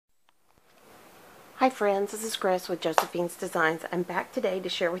Hi friends, this is Chris with Josephine's Designs. I'm back today to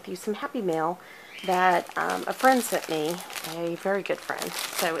share with you some happy mail that a friend sent me, a very good friend.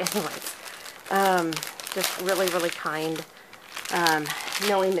 So anyways, just really kind,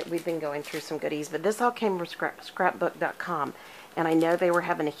 knowing that we've been going through some goodies. But this all came from scrapbook.com, and I know they were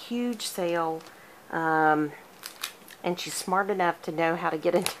having a huge sale, and she's smart enough to know how to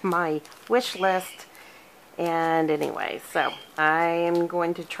get into my wish list. And anyway, so I am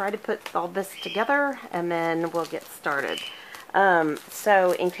going to try to put all this together and then we'll get started.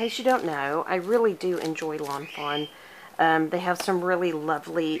 So in case you don't know, I really do enjoy Lawn Fawn. They have some really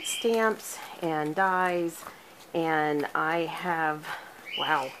lovely stamps and dies, and I have,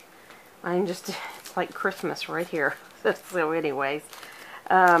 wow, it's like Christmas right here. So anyways,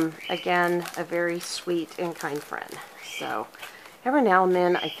 again, a very sweet and kind friend. So every now and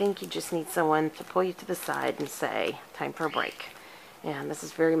then, I think you just need someone to pull you to the side and say, time for a break. And this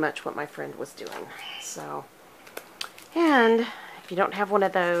is very much what my friend was doing. So, and if you don't have one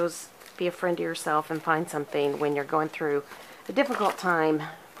of those, be a friend to yourself and find something when you're going through a difficult time.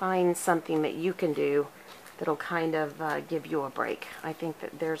 Find something that you can do that'll kind of give you a break. I think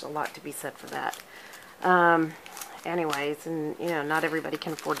that there's a lot to be said for that. Anyways, and you know, not everybody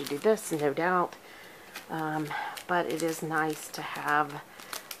can afford to do this, no doubt. But it is nice to have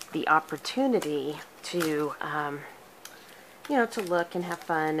the opportunity to, you know, to look and have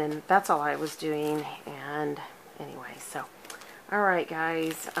fun, and that's all I was doing. And anyway, so, alright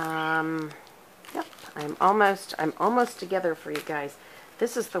guys, yep, I'm almost together for you guys.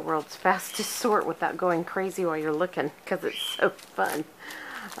 This is the world's fastest sort without going crazy while you're looking, because it's so fun.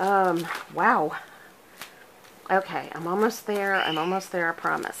 Wow. Okay, I'm almost there, I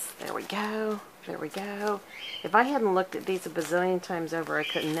promise. There we go. There we go. If I hadn't looked at these a bazillion times over, I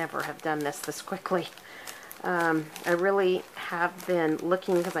could never have done this quickly. I really have been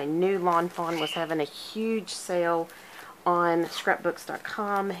looking because I knew Lawn Fawn was having a huge sale on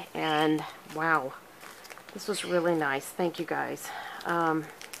scrapbooks.com, and wow, this was really nice. Thank you guys,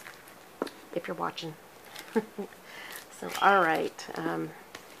 if you're watching. So, alright.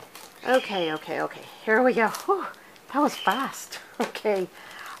 Okay. Here we go. Whew, that was fast. Okay.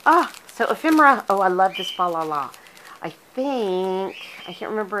 So ephemera. Oh, I love this Fa La La. I can't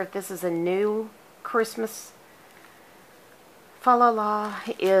remember if this is a new Christmas. Fa La La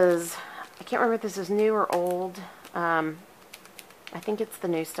is, I can't remember if this is new or old. I think it's the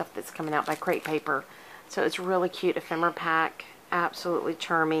new stuff that's coming out by Crate Paper. So it's really cute ephemera pack. Absolutely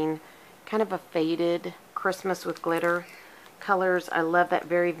charming. Kind of a faded Christmas with glitter colors. I love that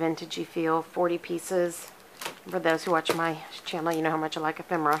very vintagey feel. 40 pieces. For those who watch my channel, you know how much I like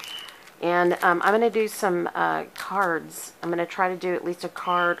ephemera. And I'm going to do some cards. I'm going to try to do at least a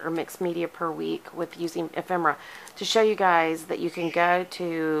card or mixed media per week with using ephemera to show you guys that you can go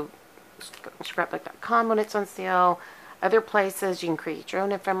to scrapbook.com when it's on sale. Other places, you can create your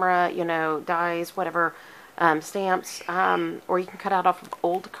own ephemera, you know, dies, whatever, stamps, or you can cut out off of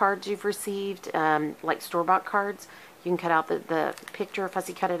old cards you've received, like store-bought cards. You can cut out the picture,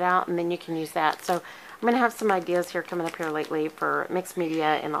 fussy cut it out, and then you can use that. So I'm going to have some ideas here coming up here lately for mixed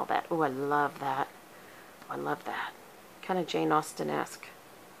media and all that. Oh, I love that. Oh, I love that. Kind of Jane Austen-esque.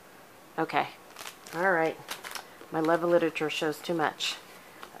 Okay. Alright. My love of literature shows too much.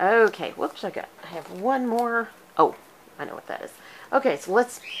 Okay. Whoops, I have one more. Oh, I know what that is. Okay, so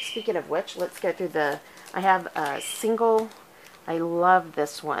speaking of which, let's go through I have a single. I love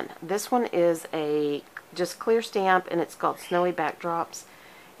this one. This one is a just clear stamp, and it's called Snowy Backdrops.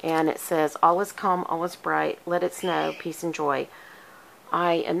 And it says, all is calm, all is bright, let it snow, peace and joy.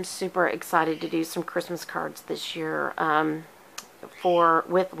 I am super excited to do some Christmas cards this year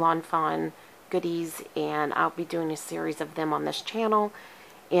with Lawn Fawn goodies, and I'll be doing a series of them on this channel.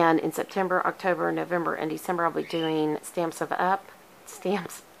 And in September, October, November, and December, I'll be doing Stamps of Up.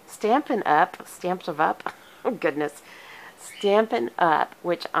 Oh goodness. Stampin' Up,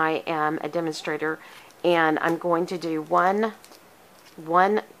 which I am a demonstrator, and I'm going to do one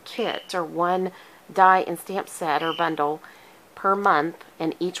kit or one die and stamp set or bundle per month,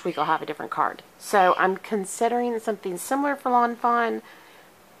 and each week I'll have a different card. So I'm considering something similar for Lawn Fawn,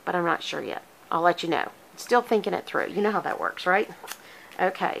 but I'm not sure yet. I'll let you know. Still thinking it through. You know how that works, right?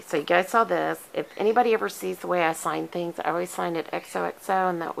 Okay, so you guys saw this. If anybody ever sees the way I sign things, I always sign it XOXO,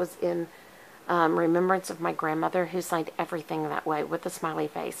 and that was in remembrance of my grandmother, who signed everything that way with a smiley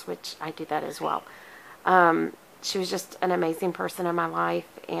face, which I do that as well. She was just an amazing person in my life,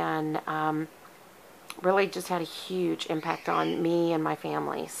 and really just had a huge impact on me and my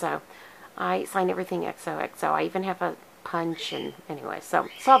family. So I sign everything XOXO. I even have a punch, and anyway, so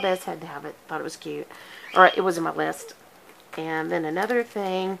saw this, had to have it, thought it was cute. All right, it was in my list. And then another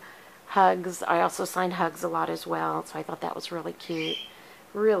thing, Hugs. I also signed Hugs a lot as well, so I thought that was really cute.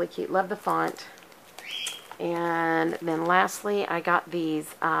 Really cute. Love the font. And then lastly, I got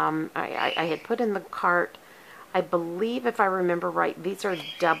these. I had put in the cart, I believe, if I remember right, these are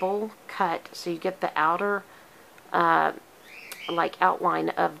double cut, so you get the outer like outline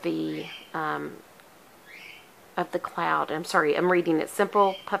of the cloud. I'm sorry, I'm reading it.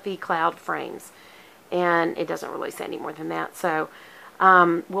 Simple puffy cloud frames, and it doesn't really say any more than that. So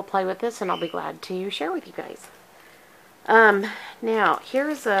we'll play with this, and I'll be glad to share with you guys. Now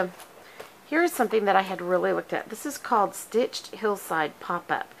here's something that I had really looked at. This is called Stitched Hillside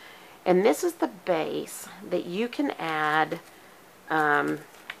Pop-Up, and this is the base that you can add the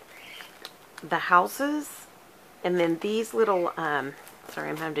houses, and then these little sorry,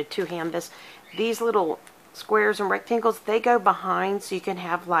 I'm having to two-hand this. These little squares and rectangles, they go behind, so you can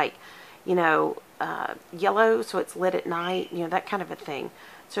have, like, you know, yellow, so it's lit at night, you know, that kind of a thing.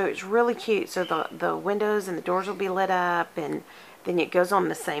 So it's really cute. So the windows and the doors will be lit up, and then it goes on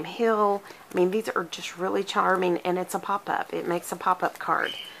the same hill. I mean, these are just really charming, and it's a pop-up. It makes a pop-up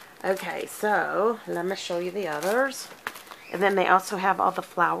card. Okay, so let me show you the others. And then they also have all the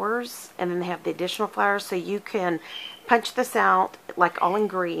flowers, and then they have the additional flowers, so you can punch this out like all in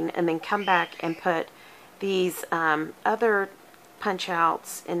green, and then come back and put these other punch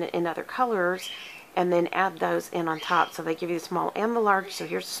outs in other colors, and then add those in on top. So they give you the small and the large. So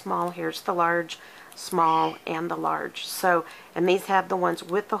here's the small, here's the large, small, and the large. So, and these have the ones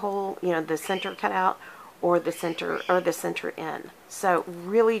with the whole, you know, the center cut out, or the center in. So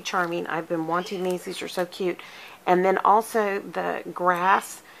really charming. I've been wanting these. These are so cute. And then also the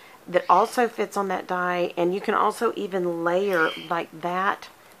grass that also fits on that die, and you can also even layer like that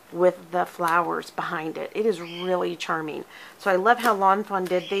with the flowers behind it. It is really charming. So I love how Lawn Fawn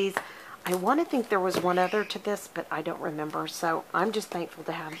did these. I want to think there was one other to this, but I don't remember. So I'm just thankful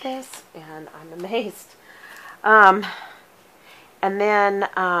to have this, and I'm amazed. And then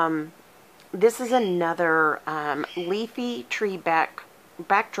this is another leafy tree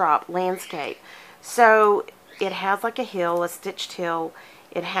backdrop landscape. So it has like a hill, a stitched hill.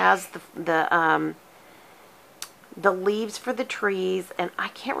 It has the leaves for the trees, and I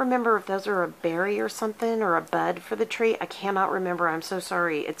can't remember if those are a berry or something, or a bud for the tree. I cannot remember. I'm so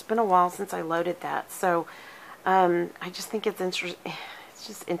sorry. It's been a while since I loaded that. So I just think it's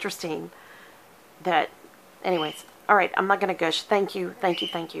just interesting that, anyways. All right, I'm not going to gush. Thank you, thank you,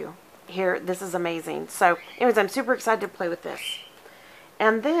 thank you. Here, this is amazing. So anyways, I'm super excited to play with this.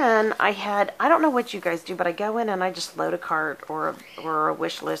 And then I don't know what you guys do, but I go in and I just load a cart or a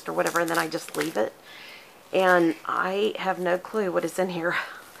wish list or whatever, and then I just leave it. And I have no clue what is in here.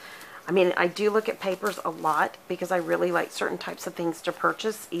 I mean, I do look at papers a lot because I really like certain types of things to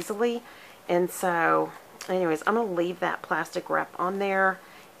purchase easily. And so, anyways, I'm going to leave that plastic wrap on there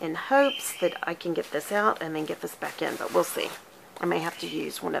in hopes that I can get this out and then get this back in. But we'll see. I may have to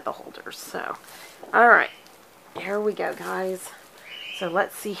use one of the holders. So, alright. Here we go, guys. So,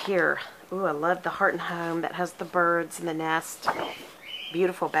 let's see here. Ooh, I love the Heart and Home that has the birds and the nest.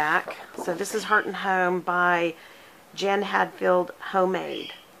 Beautiful back. So this is Heart and Home by Jen Hadfield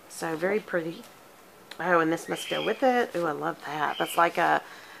Homemade. So very pretty. Oh, and this must go with it. Ooh, I love that. That's like a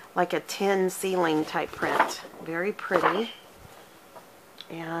tin ceiling type print. Very pretty.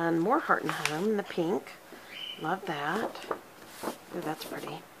 And more Heart and Home in the pink. Love that. Ooh, that's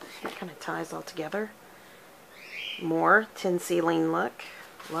pretty. It kind of ties all together. More tin ceiling look.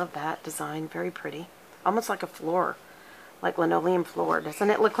 Love that design. Very pretty. Almost like a floor. Like linoleum floor. Doesn't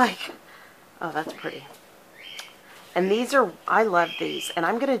it look like? Oh, that's pretty. And these are, I love these. And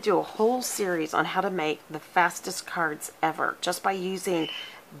I'm going to do a whole series on how to make the fastest cards ever. Just by using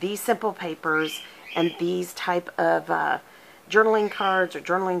these simple papers and these type of journaling cards or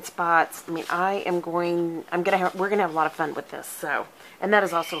journaling spots. I mean, we're going to have a lot of fun with this. So, and that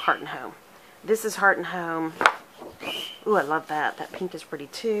is also Heart and Home. This is Heart and Home. Ooh, I love that. That pink is pretty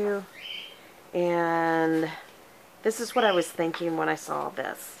too. And this is what I was thinking when I saw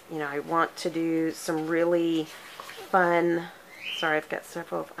this. You know, I want to do some really fun, sorry, I've got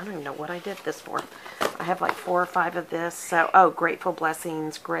several, I don't even know what I did this for. I have like 4 or 5 of this. So, oh, Grateful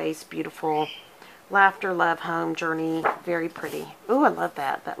Blessings, Grace, Beautiful, Laughter, Love, Home, Journey, very pretty. Ooh, I love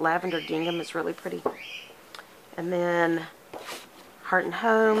that. That lavender gingham is really pretty. And then Heart and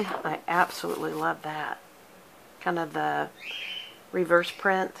Home, I absolutely love that. Kind of the reverse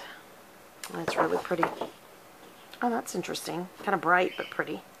print. That's really pretty. Oh, that's interesting. Kind of bright, but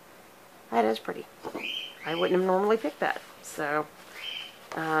pretty. That is pretty. I wouldn't have normally picked that. So,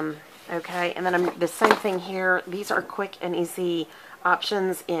 okay. And then the same thing here. These are quick and easy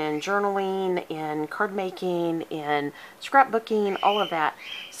options in journaling, in card making, in scrapbooking, all of that.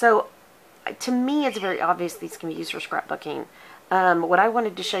 So, to me, it's very obvious these can be used for scrapbooking. What I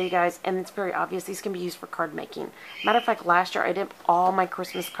wanted to show you guys, and it's very obvious, these can be used for card making. Matter of fact, last year I did all my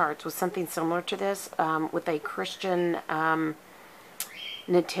Christmas cards with something similar to this, with a Christian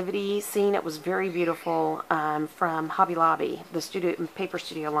nativity scene. It was very beautiful, from Hobby Lobby, the paper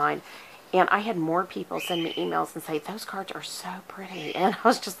studio line. And I had more people send me emails and say, those cards are so pretty. And I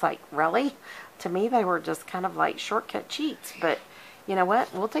was just like, really? To me, they were just kind of like shortcut cheats. But you know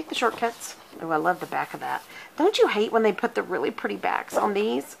what? We'll take the shortcuts. Oh, I love the back of that. Don't you hate when they put the really pretty backs on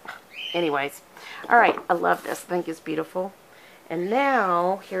these? Anyways. All right. I love this. I think it's beautiful. And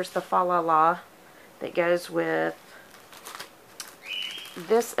now, here's the Fa La La that goes with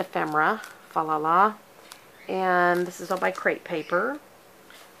this ephemera. Fa La La. And this is all by crepe paper.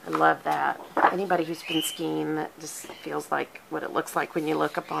 I love that. Anybody who's been skiing, that just feels like what it looks like when you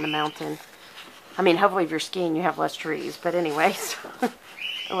look up on a mountain. I mean, hopefully if you're skiing, you have less trees. But anyways.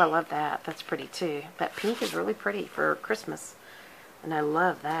 Oh, I love that. That's pretty too. That pink is really pretty for Christmas. And I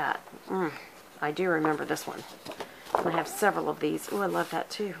love that. I do remember this one. And I have several of these. Oh, I love that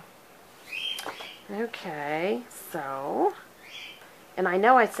too. Okay, so. And I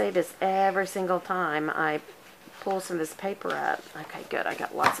know I say this every single time I pull some of this paper up. Okay, good. I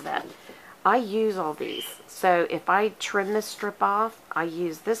got lots of that. I use all these. So if I trim this strip off, I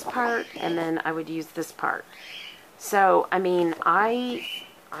use this part, and then I would use this part. So, I mean, I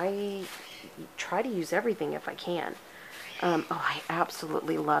try to use everything if I can. Oh, I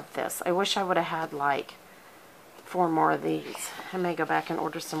absolutely love this. I wish I would have had, like, 4 more of these. I may go back and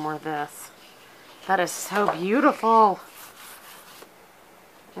order some more of this. That is so beautiful.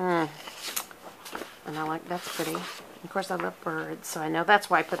 And I like, that's pretty. Of course, I love birds, so I know that's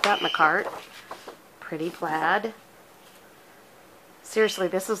why I put that in the cart. Pretty plaid. Seriously,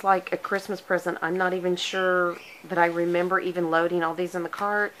 this is like a Christmas present. I'm not even sure that I remember even loading all these in the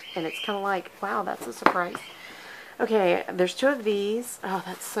cart. And it's kind of like, wow, that's a surprise. Okay, there's 2 of these. Oh,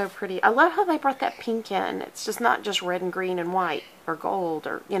 that's so pretty. I love how they brought that pink in. It's just not just red and green and white or gold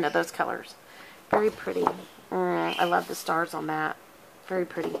or, you know, those colors. Very pretty. I love the stars on that. Very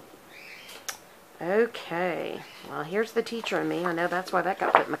pretty. Okay, well, here's the teacher and me. I know that's why that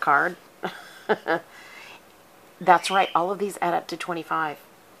got put in the card. That's right. All of these add up to 25.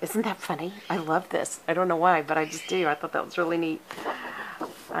 Isn't that funny? I love this. I don't know why, but I just do. I thought that was really neat.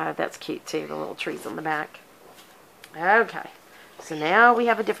 That's cute, too, the little trees on the back. Okay, so now we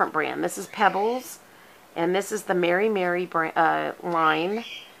have a different brand. This is Pebbles, and this is the Mary Mary brand, line,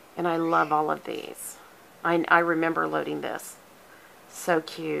 and I love all of these. I remember loading this. So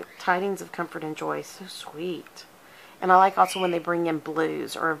cute. Tidings of comfort and joy. So sweet. And I like also when they bring in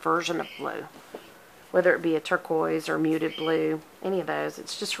blues or a version of blue. Whether it be a turquoise or muted blue. Any of those.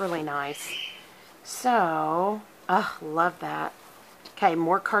 It's just really nice. So, oh, love that. Okay,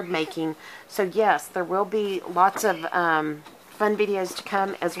 more card making. So yes, there will be lots of fun videos to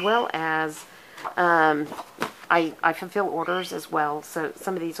come, as well as I fulfill orders as well. So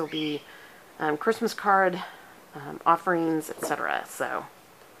some of these will be Christmas card offerings, etc. So,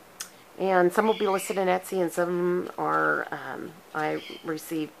 and some will be listed in Etsy, and some are I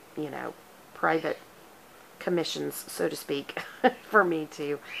receive, you know, private commissions, so to speak, for me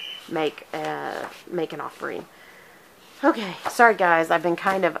to make an offering. Okay, sorry guys, I've been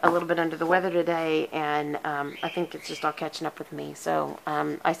kind of a little bit under the weather today, and I think it's just all catching up with me. So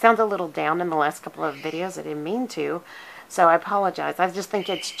I sound a little down in the last couple of videos. I didn't mean to. So I apologize. I just think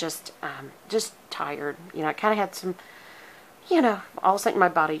it's just tired. You know, I kind of had some, you know, all of a sudden my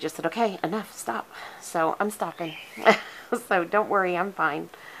body just said, okay, enough, stop. So I'm stopping. So don't worry, I'm fine.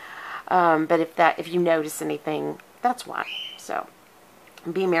 But if you notice anything, that's why. So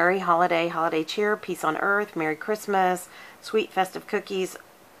be merry, holiday cheer, peace on earth, Merry Christmas, sweet festive cookies,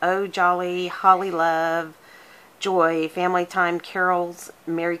 oh jolly, holly love, joy, family time, carols,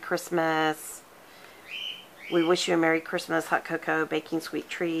 Merry Christmas. We wish you a Merry Christmas, hot cocoa, baking sweet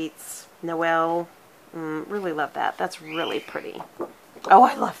treats, Noel. Really love that. That's really pretty. Oh,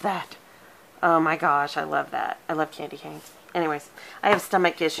 I love that. Oh my gosh, I love that. I love candy canes. Anyways, I have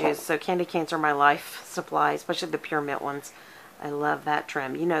stomach issues, so candy canes are my life supply, especially the pure mint ones. I love that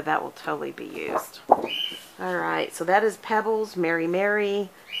trim. You know that will totally be used. Alright, so that is Pebbles, Mary Mary.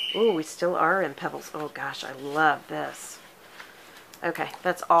 Ooh, we still are in Pebbles. Oh gosh, I love this. Okay,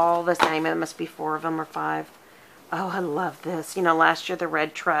 that's all the same. It must be 4 of them or 5. Oh, I love this. You know, last year the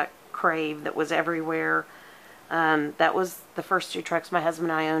red truck Crave that was everywhere. That was the first 2 trucks my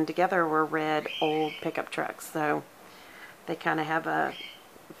husband and I owned together were red old pickup trucks. So they kind of have a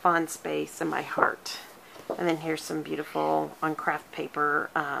fond space in my heart. And then here's some beautiful on craft paper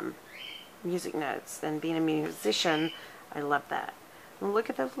music notes. And being a musician, I love that. And look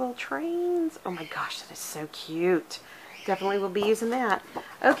at those little trains. Oh my gosh, that is so cute. Definitely will be using that.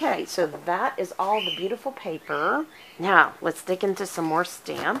 Okay, so that is all the beautiful paper. Now, let's dig into some more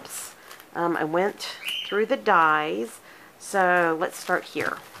stamps. I went through the dies, so let's start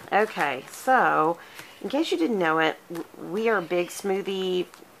here. Okay, so in case you didn't know it, we are big smoothie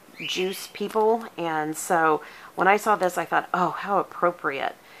juice people, and so when I saw this, I thought, oh, how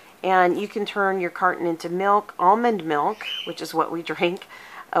appropriate. And you can turn your carton into milk, almond milk, which is what we drink,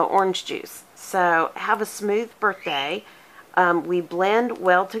 orange juice. So have a smooth birthday. We blend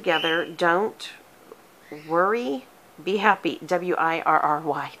well together. Don't worry. Be happy.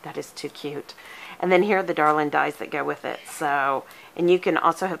 W-I-R-R-Y. That is too cute. And then here are the darling dies that go with it. So, and you can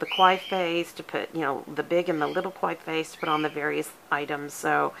also have the koi face to put, you know, the big and the little koi face to put on the various items.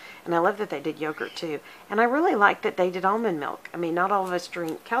 So, and I love that they did yogurt too. And I really like that they did almond milk. I mean, not all of us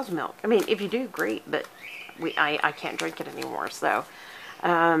drink cow's milk. I mean, if you do, great, but I can't drink it anymore. So,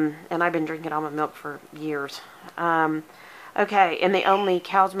 and I've been drinking almond milk for years. Okay, and the only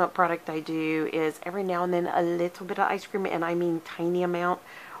cow's milk product I do is every now and then a little bit of ice cream, and I mean tiny amount,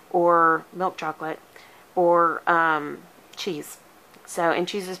 or milk chocolate, or cheese. So, and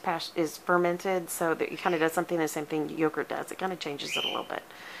cheese is fermented, so that it kind of does something the same thing yogurt does. It kind of changes it a little bit.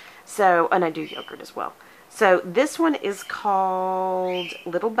 So, and I do yogurt as well. So, this one is called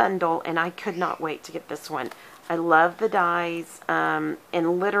Little Bundle, and I could not wait to get this one. I love the dies, and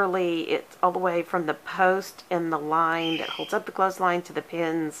literally it's all the way from the post and the line that holds up the clothesline to the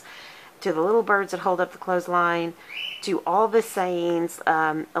pins, to the little birds that hold up the clothesline, to all the sayings.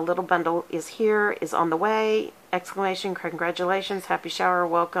 A little bundle is here, is on the way, exclamation, congratulations, happy shower,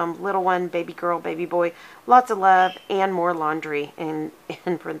 welcome, little one, baby girl, baby boy, lots of love, and more laundry, in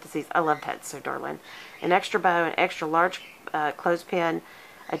parentheses. I love that, so darling. An extra bow, an extra large clothespin,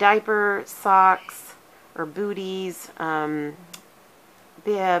 a diaper, socks, or booties,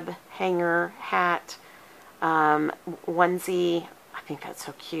 bib, hanger, hat, onesie. I think that's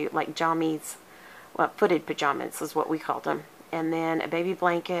so cute, like jammies, well, footed pajamas is what we called them. And then a baby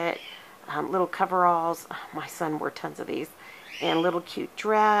blanket, little coveralls. Oh, my son wore tons of these. And little cute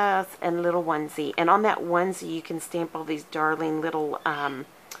dress and little onesie. And on that onesie, you can stamp all these darling little,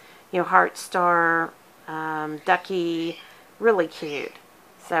 you know, heart star, ducky, really cute.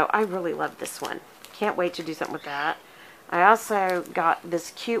 So I really love this one. Can't wait to do something with that. I also got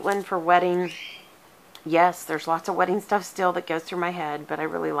this cute one for wedding. Yes, there's lots of wedding stuff still that goes through my head, but I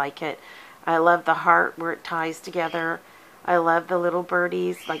really like it. I love the heart where it ties together. I love the little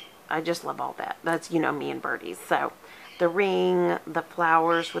birdies. Like, I just love all that. That's, you know, me and birdies. So, the ring, the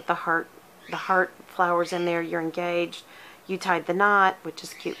flowers with the heart flowers in there. You're engaged. You tied the knot, which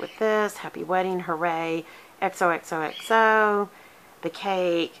is cute with this. Happy wedding, hooray. XOXOXO. The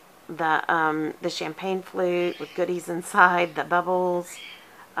cake. The champagne flute with goodies inside, the bubbles,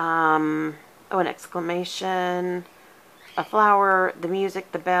 oh, an exclamation, a flower, the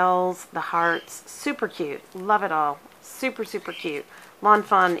music, the bells, the hearts, super cute, love it all, super, super cute. Lawn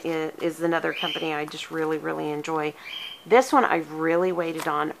Fawn is another company I just really, really enjoy. This one I've really waited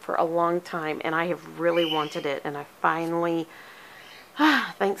on for a long time, and I have really wanted it, and I finally,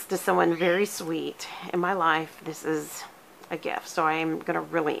 thanks to someone very sweet in my life, this is a gift, so I am going to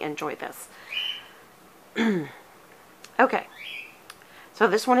really enjoy this. Okay, so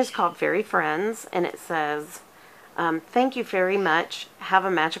this one is called Fairy Friends, and it says, thank you very much, have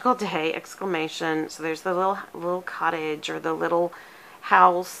a magical day, exclamation. So there's the little cottage, or the little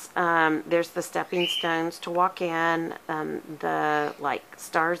house, there's the stepping stones to walk in, the like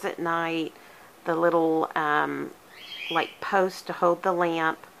stars at night, the little like post to hold the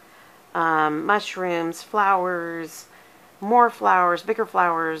lamp, mushrooms, flowers, more flowers, bigger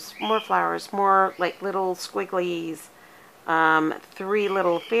flowers, more like little squigglies, 3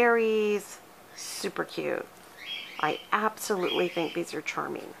 little fairies, super cute. I absolutely think these are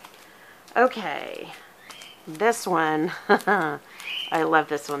charming. Okay, this one, I love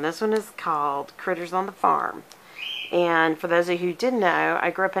this one. This one is called Critters on the Farm. And for those of you who didn't know, I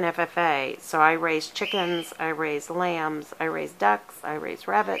grew up in FFA, so I raised chickens, I raised lambs, I raised ducks, I raised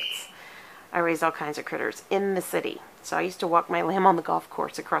rabbits, I raised all kinds of critters in the city. So I used to walk my lamb on the golf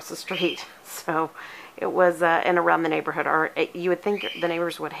course across the street. So it was, and around the neighborhood. Or you would think the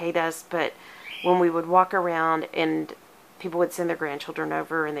neighbors would hate us, but when we would walk around and people would send their grandchildren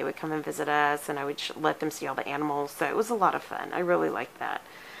over and they would come and visit us, and I would let them see all the animals. So it was a lot of fun. I really liked that.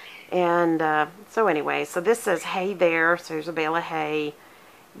 And so anyway, so this says, hey there. So there's a bale of hay.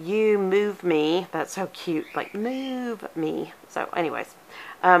 You move me. That's so cute. Like, move me. So anyways,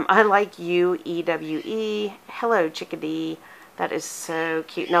 I like you, EWE. Hello, chickadee. That is so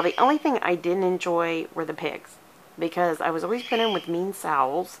cute. Now, the only thing I didn't enjoy were the pigs. because I was always put in with mean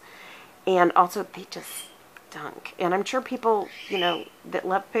sowls, and also they just stunk. And I'm sure people, you know, that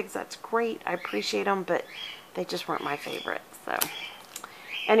love pigs, that's great. I appreciate them, but they just weren't my favorite. So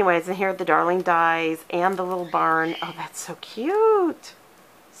anyways, and here are the darling dies and the little barn. Oh, that's so cute.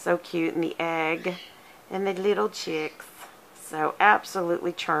 So cute. And the egg and the little chicks. So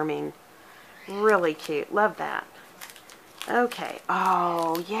absolutely charming. Really cute. Love that. Okay.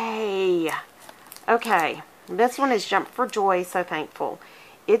 Oh, yay. Okay. This one is Jump for Joy. So thankful.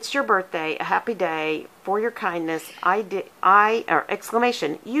 It's your birthday. A happy day. For your kindness. Or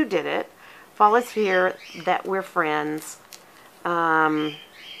exclamation. You did it. Fall is here. That we're friends. So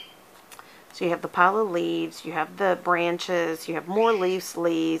you have the pile of leaves. You have the branches. You have more leaves,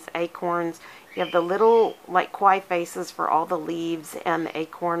 acorns. You have the little, like, kwai faces for all the leaves and the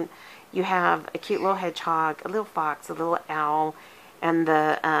acorn. You have a cute little hedgehog, a little fox, a little owl, and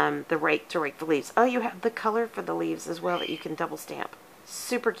the rake to rake the leaves. Oh, you have the color for the leaves as well that you can double stamp.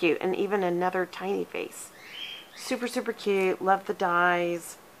 Super cute. And even another tiny face. Super, super cute. Love the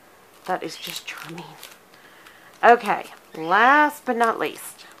dies. That is just charming. Okay, last but not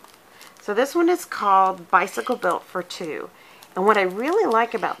least. So this one is called Bicycle Built for Two. And what I really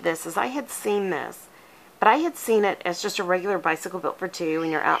like about this is I had seen this, but I had seen it as just a regular bicycle built for two,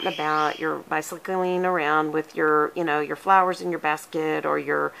 and you're out and about, you're bicycling around with your, you know, your flowers in your basket, or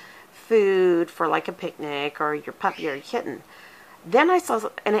your food for like a picnic, or your puppy or your kitten. Then I saw,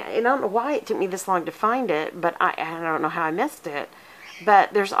 and I don't know why it took me this long to find it, but I don't know how I missed it,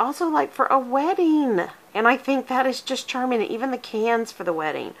 but there's also like for a wedding, and I think that is just charming, and even the cans for the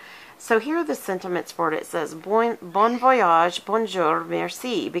wedding. So here are the sentiments for it. It says, bon voyage, bonjour,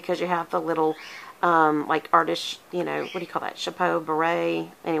 merci, because you have the little, like, artist, you know, what do you call that, chapeau, beret,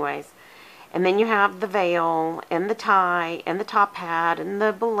 anyways. And then you have the veil, and the tie, and the top hat, and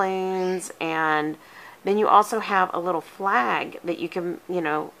the balloons, and then you also have a little flag that you can, you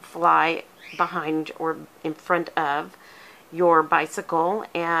know, fly behind or in front of your bicycle,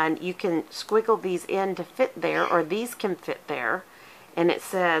 and you can squiggle these in to fit there, or these can fit there. And it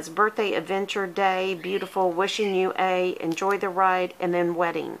says, birthday, adventure, day, beautiful, wishing you a, enjoy the ride, and then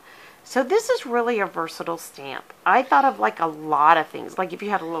wedding. So this is really a versatile stamp. I thought of like a lot of things. Like if you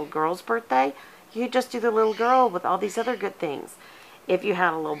had a little girl's birthday, you could just do the little girl with all these other good things. If you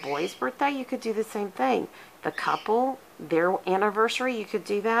had a little boy's birthday, you could do the same thing. The couple, their anniversary, you could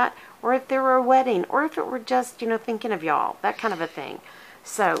do that. Or if there were a wedding, or if it were just, you know, thinking of y'all, that kind of a thing.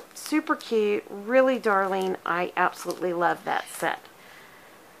 So super cute, really darling. I absolutely love that set.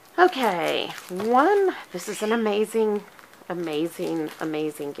 Okay, this is an amazing, amazing,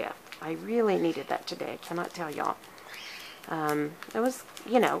 amazing gift. I really needed that today. I cannot tell y'all. It was,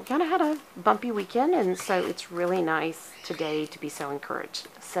 you know, kind of had a bumpy weekend, and so it's really nice today to be so encouraged.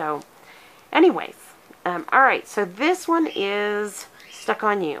 So, anyways, all right, so this one is Stuck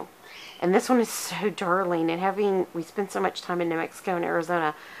on You. And this one is so darling, and we spent so much time in New Mexico and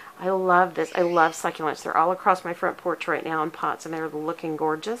Arizona, I love this. I love succulents. They're all across my front porch right now in pots, and they're looking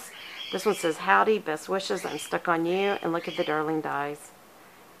gorgeous. This one says, howdy, best wishes, I'm stuck on you. And look at the darling dies.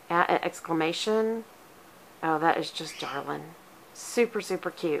 Exclamation. Oh, that is just darling. Super, super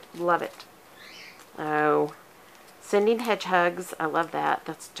cute. Love it. Oh, sending hedge hugs. I love that.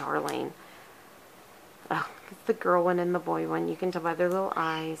 That's darling. Oh, it's the girl one and the boy one. You can tell by their little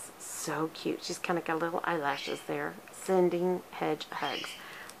eyes. So cute. She's kind of got little eyelashes there. Sending hedge hugs.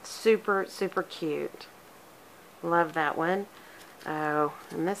 Super, super cute. Love that one. Oh,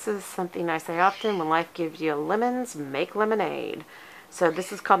 and this is something I say often. When life gives you lemons, make lemonade. So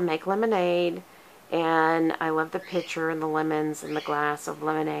this is called Make Lemonade. And I love the picture and the lemons and the glass of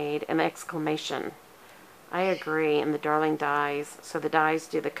lemonade and the exclamation. I agree. And the darling dies. So the dies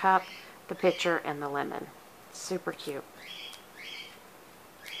do the cup, the pitcher, and the lemon. Super cute.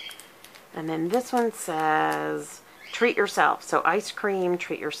 And then this one says, treat yourself. So ice cream,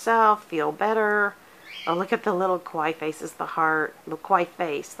 treat yourself, feel better. Oh, look at the little kwai faces, the heart, the kwai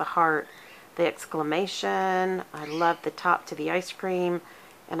face, the heart, the exclamation. I love the top to the ice cream,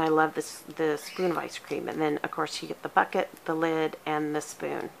 and I love the spoon of ice cream. And then, of course, you get the bucket, the lid, and the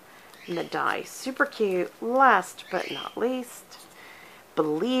spoon, and the die. Super cute. Last but not least,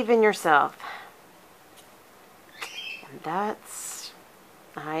 believe in yourself. And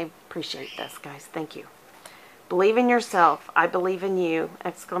I appreciate this, guys. Thank you. Believe in yourself. I believe in you.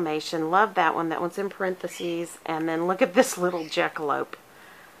 Exclamation. Love that one. That one's in parentheses. And then look at this little jackalope.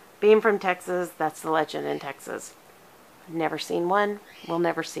 Being from Texas, that's the legend in Texas. Never seen one. We'll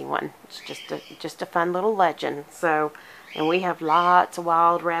never see one. It's just a fun little legend. So, and we have lots of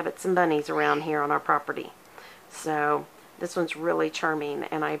wild rabbits and bunnies around here on our property. So this one's really charming,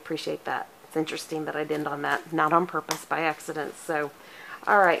 and I appreciate that. It's interesting that I didn't on that, not on purpose, by accident. So,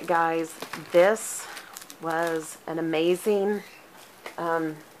 all right, guys, this was an amazing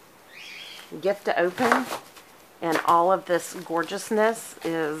gift to open, and all of this gorgeousness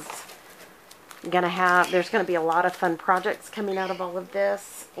is gonna have, there's gonna be a lot of fun projects coming out of all of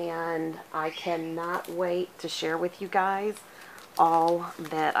this, and I cannot wait to share with you guys all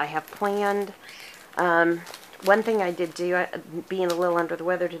that I have planned. One thing I did do, being a little under the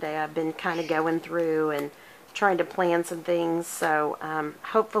weather today, I've been kind of going through and trying to plan some things, so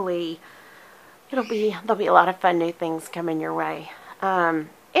hopefully there'll be a lot of fun new things coming your way.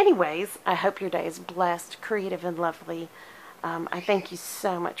 Anyways, I hope your day is blessed, creative, and lovely. I thank you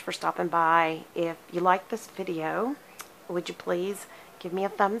so much for stopping by. If you like this video, would you please give me a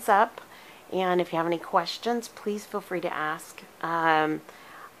thumbs up? And if you have any questions, please feel free to ask.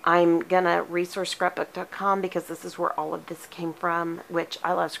 I'm going to resource scrapbook.com because this is where all of this came from, which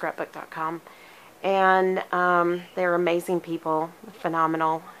I love scrapbook.com. And they're amazing people,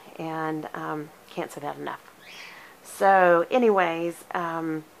 phenomenal, and can't say that enough. So anyways,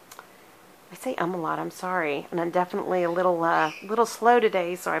 I say a lot, I'm sorry, and I'm definitely a little slow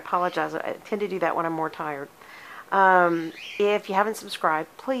today, so I apologize. I tend to do that when I'm more tired. If you haven't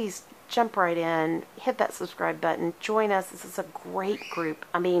subscribed, please jump right in, hit that subscribe button, join us. This is a great group.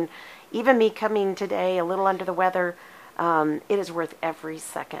 I mean, even me coming today a little under the weather, it is worth every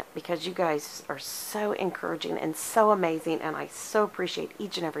second because you guys are so encouraging and so amazing, and I so appreciate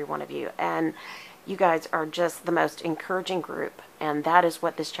each and every one of you. And you guys are just the most encouraging group, and that is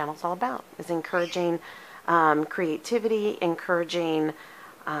what this channel is all about, is encouraging creativity, encouraging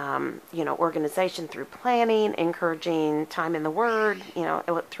organization through planning, encouraging time in the Word,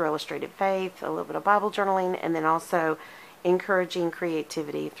 through illustrated faith, a little bit of Bible journaling, and then also encouraging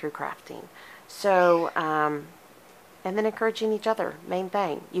creativity through crafting. So, and then encouraging each other, main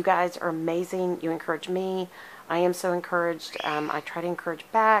thing. You guys are amazing. You encourage me. I am so encouraged. I try to encourage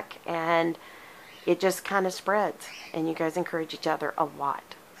back, and it just kind of spreads, and you guys encourage each other a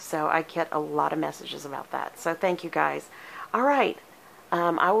lot. So I get a lot of messages about that. So thank you guys. All right.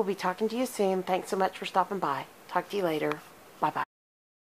 I will be talking to you soon. Thanks so much for stopping by. Talk to you later. Bye-bye.